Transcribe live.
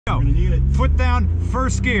You're gonna need it. Foot down,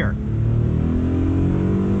 first gear.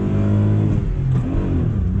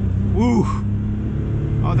 Ooh.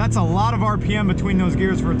 Oh, that's a lot of RPM between those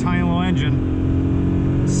gears for a tiny little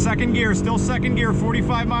engine. Second gear, still second gear,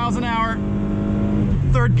 45 miles an hour.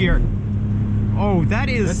 Third gear. Oh, that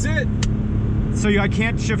is... That's it. So I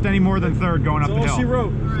can't shift any more than third going up the hill. That's all she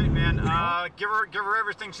wrote. All right, man. Give her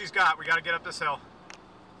everything she's got. We got to get up this hill.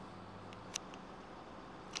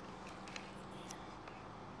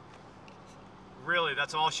 Really,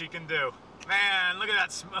 that's all she can do. Man, look at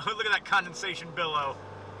that! Look at that condensation billow.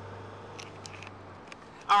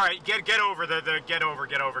 All right, get over get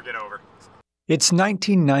over. It's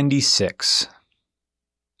 1996,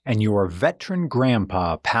 and your veteran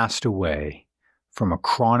grandpa passed away from a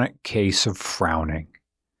chronic case of frowning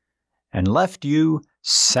and left you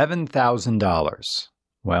 $7,000.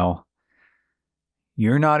 Well,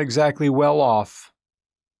 you're not exactly well off,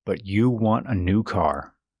 but you want a new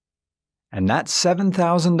car. And that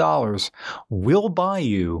 $7,000 will buy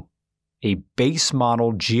you a base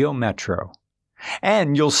model Geo Metro.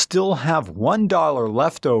 And you'll still have $1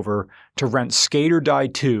 left over to rent Skate or Die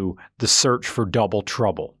 2, The Search for Double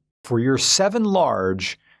Trouble. For your 7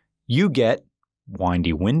 large, you get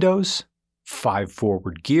windy windows, 5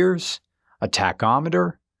 forward gears, a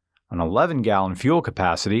tachometer, an 11-gallon fuel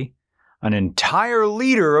capacity, an entire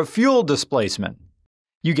liter of fuel displacement.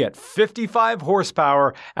 You get 55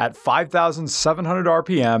 horsepower at 5,700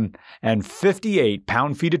 RPM and 58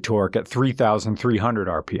 pound-feet of torque at 3,300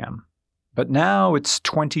 RPM. But now it's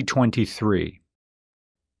 2023,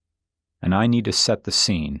 and I need to set the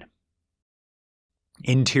scene.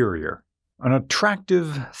 Interior. An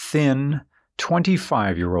attractive, thin,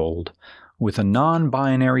 25-year-old with a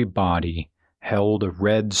non-binary body held a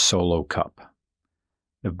red Solo cup.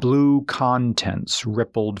 The blue contents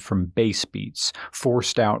rippled from bass beats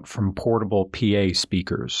forced out from portable PA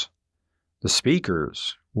speakers. The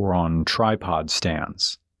speakers were on tripod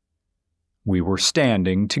stands. We were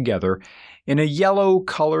standing together in a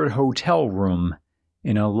yellow-colored hotel room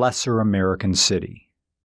in a lesser American city.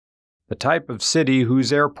 The type of city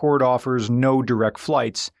whose airport offers no direct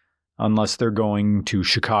flights unless they're going to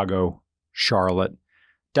Chicago, Charlotte,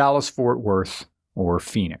 Dallas-Fort Worth, or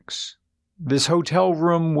Phoenix. This hotel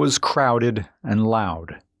room was crowded and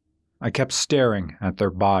loud. I kept staring at their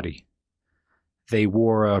body. They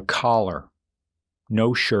wore a collar,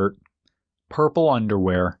 no shirt, purple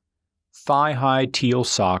underwear, thigh-high teal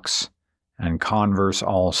socks, and Converse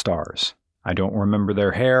All-Stars. I don't remember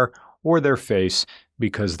their hair or their face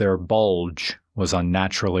because their bulge was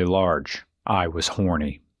unnaturally large. I was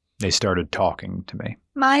horny. They started talking to me.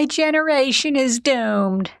 My generation is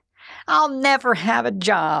doomed. I'll never have a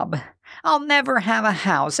job. I'll never have a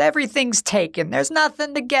house. Everything's taken. There's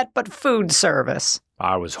nothing to get but food service.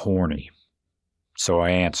 I was horny. So I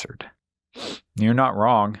answered. You're not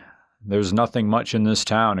wrong. There's nothing much in this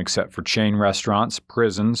town except for chain restaurants,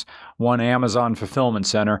 prisons, one Amazon fulfillment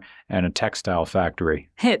center, and a textile factory.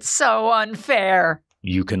 It's so unfair.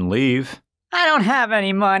 You can leave. I don't have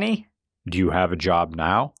any money. Do you have a job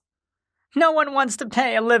now? No one wants to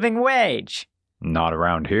pay a living wage. Not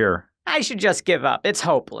around here. I should just give up. It's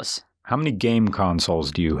hopeless. How many game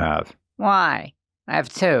consoles do you have? Why? I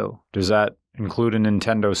have 2. Does that include a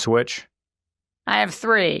Nintendo Switch? I have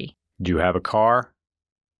 3. Do you have a car?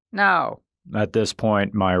 No. At this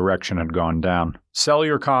point, my erection had gone down. Sell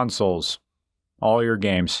your consoles. All your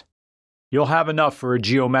games. You'll have enough for a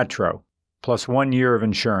Geo Metro, plus 1 year of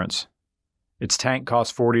insurance. Its tank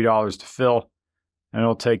costs $40 to fill, and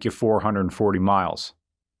it'll take you 440 miles.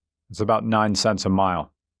 It's about 9 cents a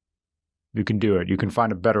mile. You can do it. You can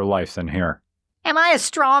find a better life than here. Am I a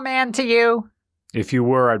straw man to you? If you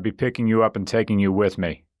were, I'd be picking you up and taking you with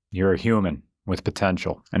me. You're a human with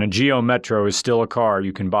potential. And a Geo Metro is still a car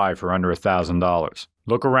you can buy for under $1,000.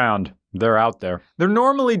 Look around. They're out there. They're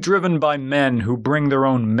normally driven by men who bring their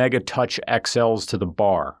own Mega Touch XLs to the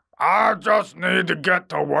bar. I just need to get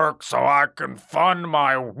to work so I can fund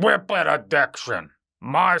my whippet addiction.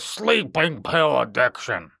 My sleeping pill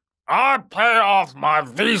addiction. I pay off my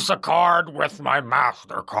Visa card with my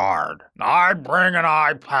MasterCard. I bring an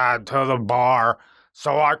iPad to the bar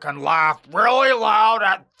so I can laugh really loud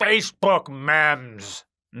at Facebook memes.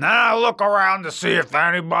 Then I look around to see if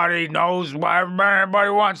anybody knows why anybody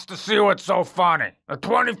wants to see what's so funny. The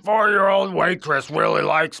 24-year-old waitress really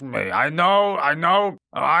likes me. I know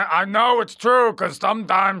it's true, 'cause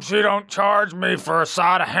sometimes she don't charge me for a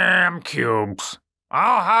side of ham cubes.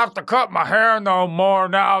 I don't have to cut my hair no more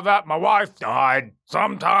now that my wife died.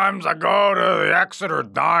 Sometimes I go to the Exeter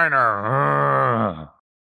Diner.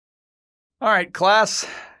 All right, class.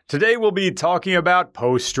 Today we'll be talking about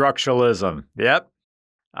post-structuralism. Yep.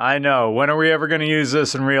 I know. When are we ever going to use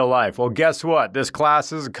this in real life? Well, guess what? This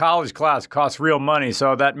class is a college class. It costs real money,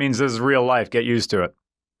 so that means this is real life. Get used to it.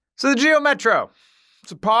 So the Geo Metro.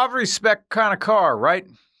 It's a poverty spec kind of car, right?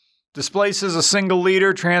 Displaces a single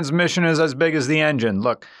liter. Transmission is as big as the engine.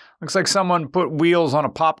 Look, looks like someone put wheels on a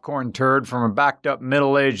popcorn turd from a backed up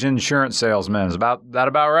middle-aged insurance salesman. Is that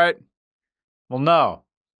about right? Well, no.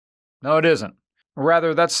 No, it isn't. Or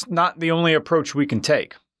rather, that's not the only approach we can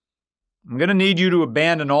take. I'm going to need you to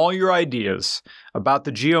abandon all your ideas about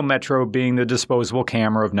the Geo Metro being the disposable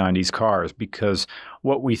camera of 90s cars, because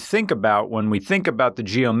what we think about when we think about the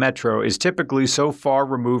Geo Metro is typically so far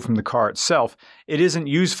removed from the car itself, it isn't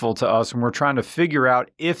useful to us when we're trying to figure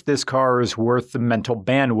out if this car is worth the mental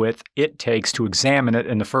bandwidth it takes to examine it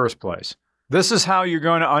in the first place. This is how you're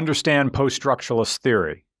going to understand post-structuralist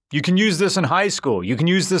theory. You can use this in high school. You can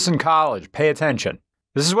use this in college. Pay attention.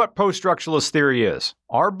 This is what post-structuralist theory is.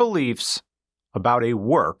 Our beliefs about a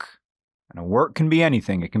work, and a work can be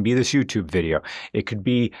anything. It can be this YouTube video. It could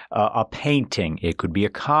be a painting. It could be a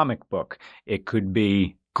comic book. It could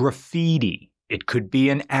be graffiti. It could be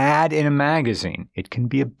an ad in a magazine. It can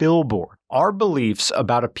be a billboard. Our beliefs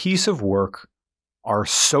about a piece of work are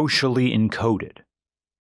socially encoded.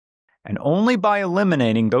 And only by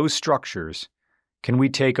eliminating those structures can we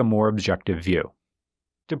take a more objective view.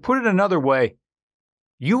 To put it another way,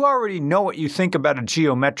 you already know what you think about a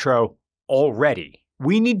Geo Metro already.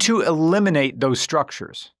 We need to eliminate those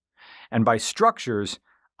structures. And by structures,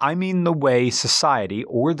 I mean the way society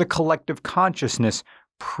or the collective consciousness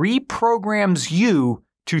pre-programs you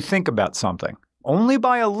to think about something. Only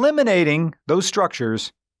by eliminating those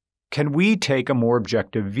structures can we take a more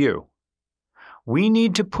objective view. We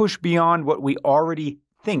need to push beyond what we already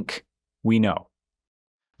think we know.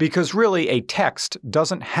 Because really, a text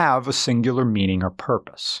doesn't have a singular meaning or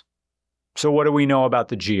purpose. So what do we know about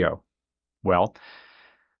the Geo? Well,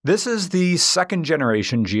 this is the second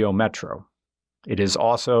generation Geo Metro. It is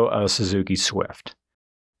also a Suzuki Swift.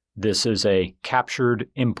 This is a captured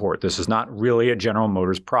import. This is not really a General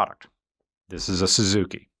Motors product. This is a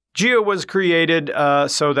Suzuki. Geo was created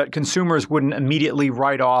so that consumers wouldn't immediately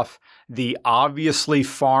write off the obviously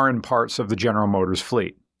foreign parts of the General Motors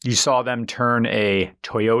fleet. You saw them turn a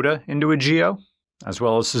Toyota into a Geo, as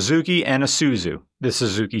well as Suzuki and Isuzu. The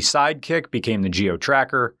Suzuki Sidekick became the Geo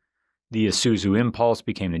Tracker, the Isuzu Impulse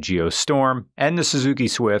became the Geo Storm, and the Suzuki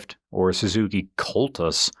Swift, or Suzuki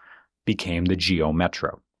Cultus, became the Geo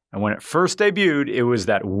Metro. And when it first debuted, it was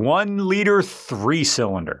that 1-liter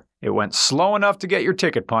 3-cylinder. It went slow enough to get your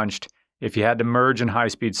ticket punched if you had to merge in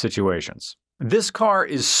high-speed situations. This car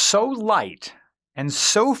is so light and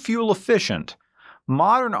so fuel efficient,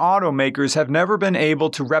 modern automakers have never been able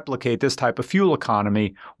to replicate this type of fuel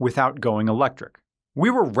economy without going electric. We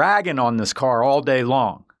were ragging on this car all day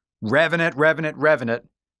long, revving it,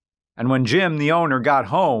 and when Jim, the owner, got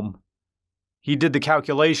home, he did the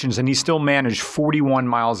calculations and he still managed 41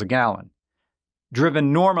 miles a gallon.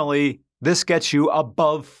 Driven normally, this gets you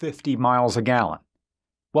above 50 miles a gallon.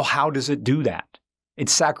 Well, how does it do that? It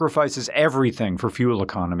sacrifices everything for fuel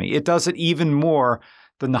economy. It does it even more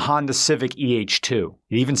than the Honda Civic EH2.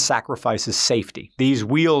 It even sacrifices safety. These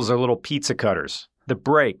wheels are little pizza cutters. The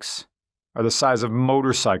brakes are the size of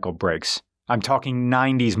motorcycle brakes. I'm talking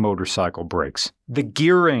 90s motorcycle brakes. The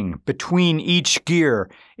gearing between each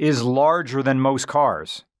gear is larger than most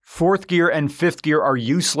cars. Fourth gear and fifth gear are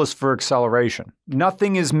useless for acceleration.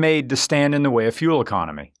 Nothing is made to stand in the way of fuel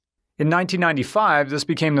economy. In 1995, this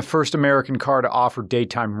became the first American car to offer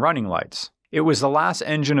daytime running lights. It was the last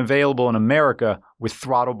engine available in America with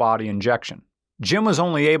throttle body injection. Jim was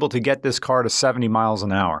only able to get this car to 70 miles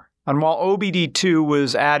an hour. And while OBD2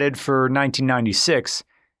 was added for 1996,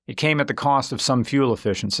 it came at the cost of some fuel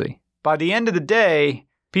efficiency. By the end of the day,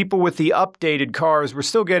 people with the updated cars were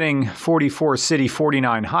still getting 44 city,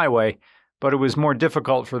 49 highway, but it was more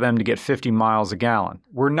difficult for them to get 50 miles a gallon.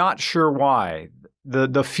 We're not sure why.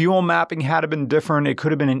 The fuel mapping had been different. It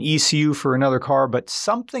could have been an ECU for another car, but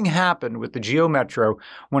something happened with the Geo Metro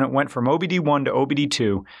when it went from OBD1 to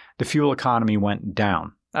OBD2. The fuel economy went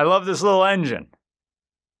down. I love this little engine.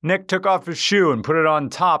 Nick took off his shoe and put it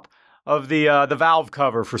on top of the valve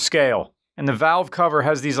cover for scale. And the valve cover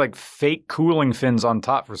has these like fake cooling fins on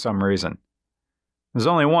top for some reason. There's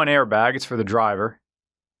only one airbag. It's for the driver.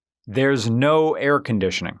 There's no air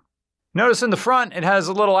conditioning. Notice in the front, it has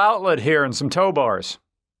a little outlet here and some tow bars.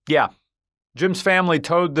 Yeah, Jim's family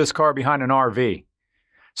towed this car behind an RV.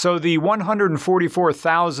 So the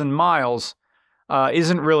 144,000 miles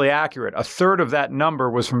isn't really accurate. A third of that number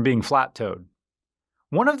was from being flat towed.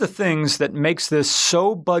 One of the things that makes this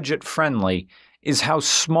so budget-friendly is how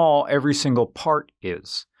small every single part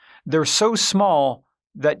is. They're so small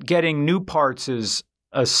that getting new parts is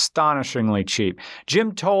astonishingly cheap.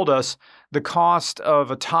 Jim told us the cost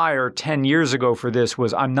of a tire 10 years ago for this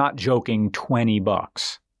was, I'm not joking,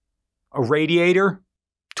 $20. A radiator,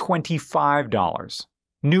 $25.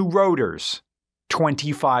 New rotors,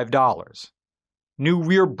 $25. New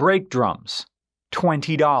rear brake drums,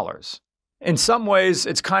 $20. In some ways,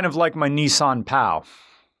 it's kind of like my Nissan POW,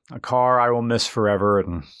 a car I will miss forever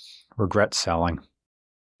and regret selling.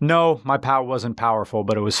 No, my POW wasn't powerful,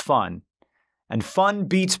 but it was fun. And fun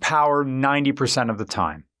beats power 90% of the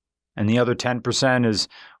time. And the other 10% is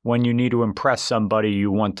when you need to impress somebody you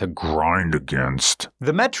want to grind against.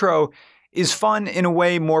 The Metro is fun in a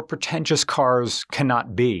way more pretentious cars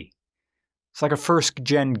cannot be. It's like a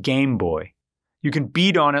first-gen Game Boy. You can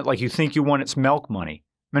beat on it like you think you want its milk money,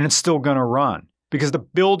 and it's still gonna run. Because the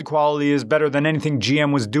build quality is better than anything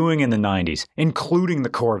GM was doing in the 90s, including the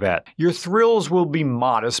Corvette. Your thrills will be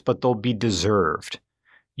modest, but they'll be deserved.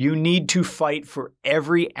 You need to fight for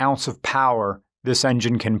every ounce of power this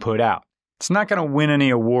engine can put out. It's not going to win any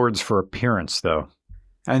awards for appearance, though.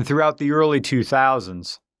 And throughout the early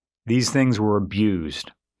 2000s, these things were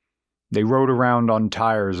abused. They rode around on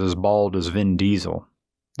tires as bald as Vin Diesel.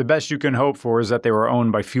 The best you can hope for is that they were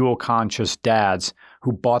owned by fuel-conscious dads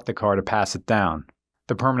who bought the car to pass it down.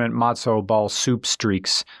 The permanent matzo ball soup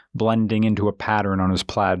streaks blending into a pattern on his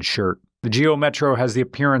plaid shirt. The Geo Metro has the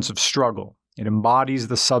appearance of struggle. It embodies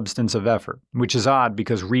the substance of effort, which is odd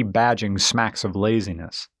because rebadging smacks of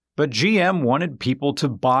laziness. But GM wanted people to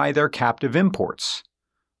buy their captive imports.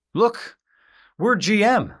 Look, we're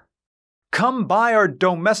GM. Come buy our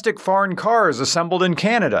domestic foreign cars assembled in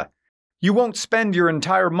Canada. You won't spend your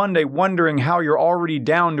entire Monday wondering how you're already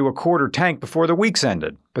down to a quarter tank before the week's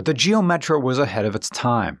ended. But the Geo Metro was ahead of its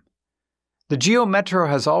time. The Geo Metro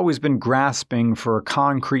has always been grasping for a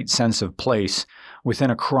concrete sense of place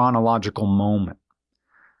within a chronological moment.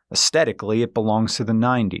 Aesthetically, it belongs to the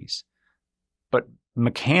 90s. But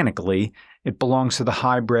mechanically, it belongs to the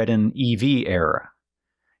hybrid and EV era.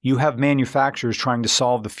 You have manufacturers trying to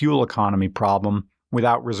solve the fuel economy problem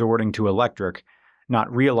without resorting to electric,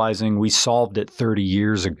 not realizing we solved it 30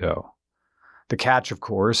 years ago. The catch, of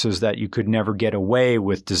course, is that you could never get away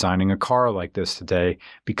with designing a car like this today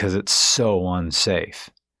because it's so unsafe.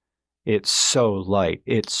 It's so light.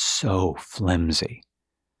 It's so flimsy.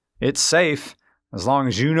 It's safe as long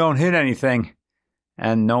as you don't hit anything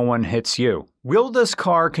and no one hits you. Will this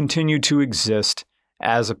car continue to exist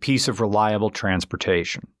as a piece of reliable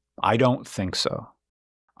transportation? I don't think so.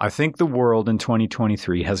 I think the world in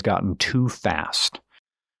 2023 has gotten too fast.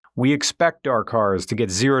 We expect our cars to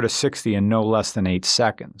get 0 to 60 in no less than 8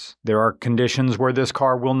 seconds. There are conditions where this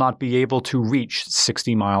car will not be able to reach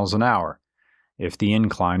 60 miles an hour if the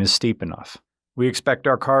incline is steep enough. We expect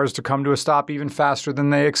our cars to come to a stop even faster than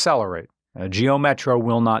they accelerate. A Geo Metro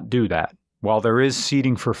will not do that. While there is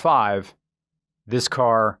seating for 5, this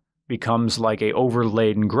car becomes like an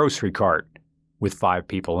overladen grocery cart with 5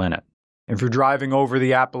 people in it. If you're driving over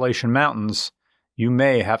the Appalachian Mountains, you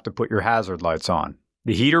may have to put your hazard lights on.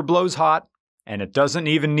 The heater blows hot, and it doesn't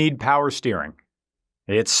even need power steering.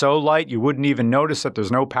 It's so light you wouldn't even notice that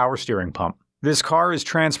there's no power steering pump. This car is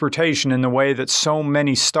transportation in the way that so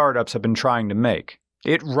many startups have been trying to make.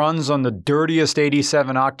 It runs on the dirtiest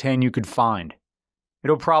 87 octane you could find.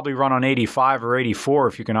 It'll probably run on 85 or 84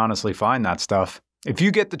 if you can honestly find that stuff. If you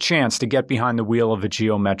get the chance to get behind the wheel of a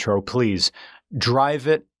Geo Metro, please drive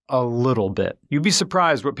it a little bit. You'd be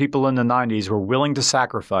surprised what people in the 90s were willing to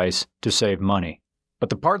sacrifice to save money. But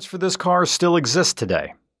the parts for this car still exist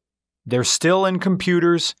today. They're still in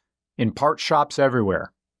computers, in part shops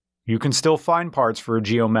everywhere. You can still find parts for a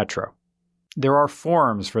Geo Metro. There are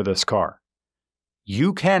forums for this car.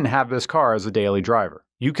 You can have this car as a daily driver.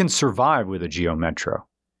 You can survive with a Geo Metro.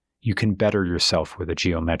 You can better yourself with a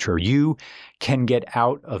Geo Metro. You can get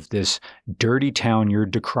out of this dirty town you're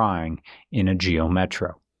decrying in a Geo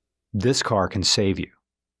Metro. This car can save you.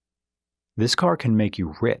 This car can make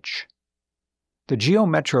you rich. The Geo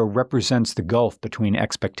Metro represents the gulf between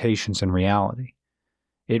expectations and reality.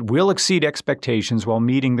 It will exceed expectations while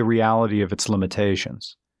meeting the reality of its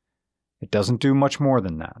limitations. It doesn't do much more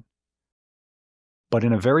than that. But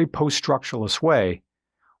in a very post-structuralist way,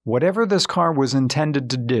 whatever this car was intended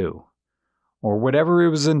to do, or whatever it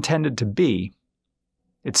was intended to be,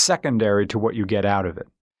 it's secondary to what you get out of it.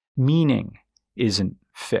 Meaning isn't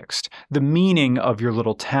fixed. The meaning of your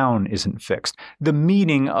little town isn't fixed. The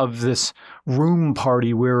meaning of this room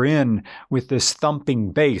party we're in with this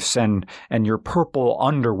thumping bass and your purple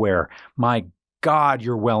underwear. My God,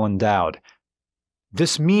 you're well endowed.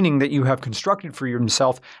 This meaning that you have constructed for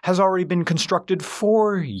yourself has already been constructed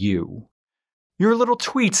for you. Your little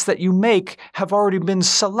tweets that you make have already been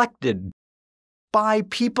selected by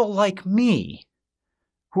people like me,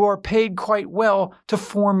 who are paid quite well to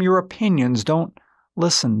form your opinions. Don't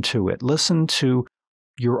listen to it. Listen to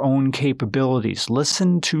your own capabilities.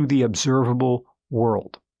 Listen to the observable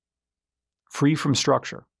world, free from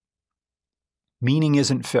structure. Meaning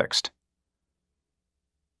isn't fixed.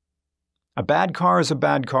 A bad car is a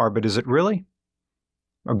bad car, but is it really?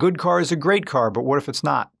 A good car is a great car, but what if it's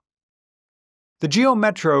not? The Geo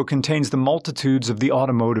Metro contains the multitudes of the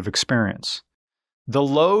automotive experience. The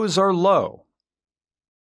lows are low,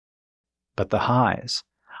 but the highs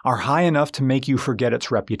are high enough to make you forget its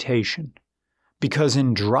reputation, because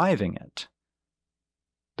in driving it,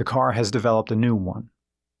 the car has developed a new one,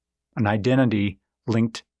 an identity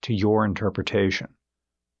linked to your interpretation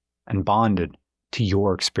and bonded to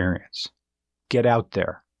your experience. Get out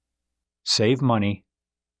there, save money,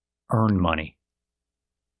 earn money.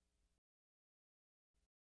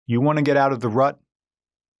 You want to get out of the rut?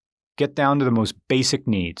 Get down to the most basic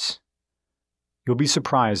needs. You'll be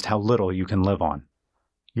surprised how little you can live on.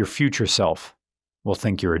 Your future self will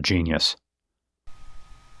think you're a genius.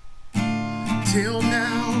 Till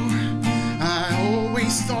now, I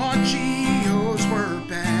always thought Geos were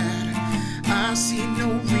bad. I see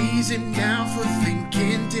no reason now for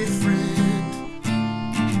thinking different.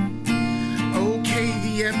 Okay,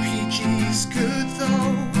 the MPG's good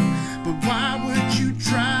though, but why would you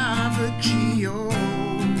drive a Geo?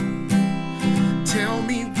 Tell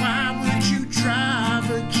me, why would you drive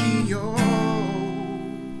a Geo?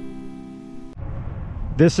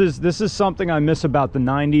 This is something I miss about the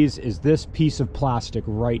 90s, is this piece of plastic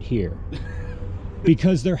right here.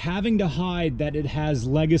 Because they're having to hide that it has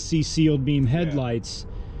legacy sealed beam headlights.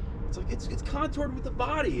 It's like it's contoured with the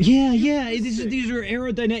body. Yeah. These are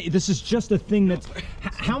aerodynamic. This is just a thing that's.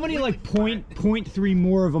 How many like 0.3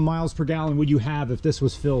 more of a miles per gallon would you have if this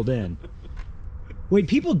was filled in? Wait,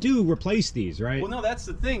 people do replace these, right? Well, no, that's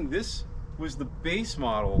the thing. This was the base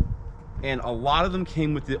model, and a lot of them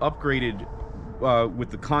came with the upgraded, with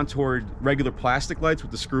the contoured regular plastic lights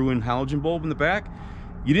with the screw-in halogen bulb in the back.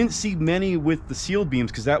 You didn't see many with the sealed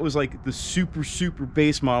beams because that was like the super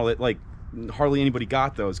base model that like hardly anybody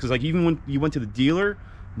got those. Because like even when you went to the dealer,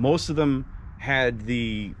 most of them had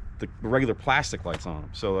the regular plastic lights on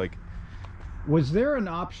them. So like, was there an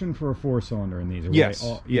option for a 4-cylinder in these? Yes.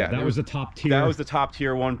 Oh, yeah. That was the top tier. That was the top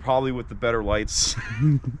tier one, probably with the better lights.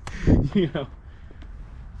 You know.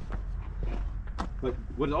 But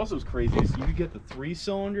what also is crazy is you could get the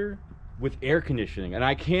 3-cylinder with air conditioning, and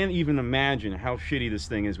I can't even imagine how shitty this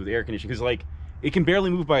thing is with air conditioning, because like it can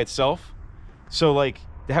barely move by itself. So like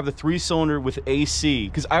to have the 3-cylinder with AC,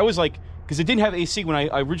 because I was like, because it didn't have AC when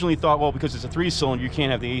I originally thought, well, because it's a 3-cylinder, you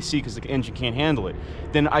can't have the AC because the engine can't handle it.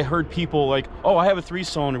 Then I heard people like, oh, I have a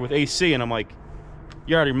 3-cylinder with AC, and I'm like,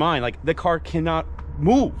 you're out of your mind. Like the car cannot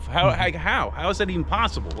move. How is that even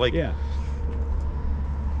possible? Like, yeah.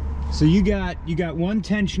 So you got one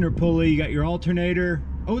tensioner pulley, you got your alternator.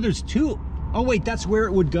 Oh, there's two. Oh wait, that's where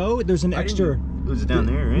it would go. There's an extra. Was it down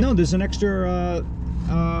there? Right? No, there's an extra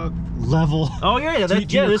level. Oh yeah,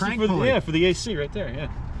 this is for the AC right there. Yeah.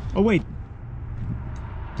 Oh wait,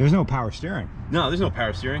 there's no power steering. No, there's no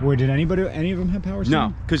power steering. Wait, did any of them have power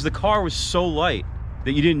steering? No, because the car was so light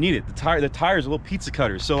that you didn't need it. The tires are little pizza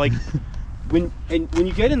cutters. So like, when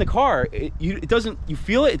you get in the car, it doesn't. You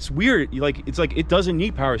feel it. It's weird. It's like it doesn't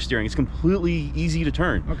need power steering. It's completely easy to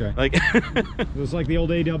turn. Okay. Like it was like the old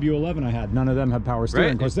AW11 I had. None of them had power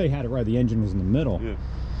steering because they had it right. The engine was in the middle. Yeah.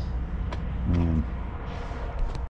 Man.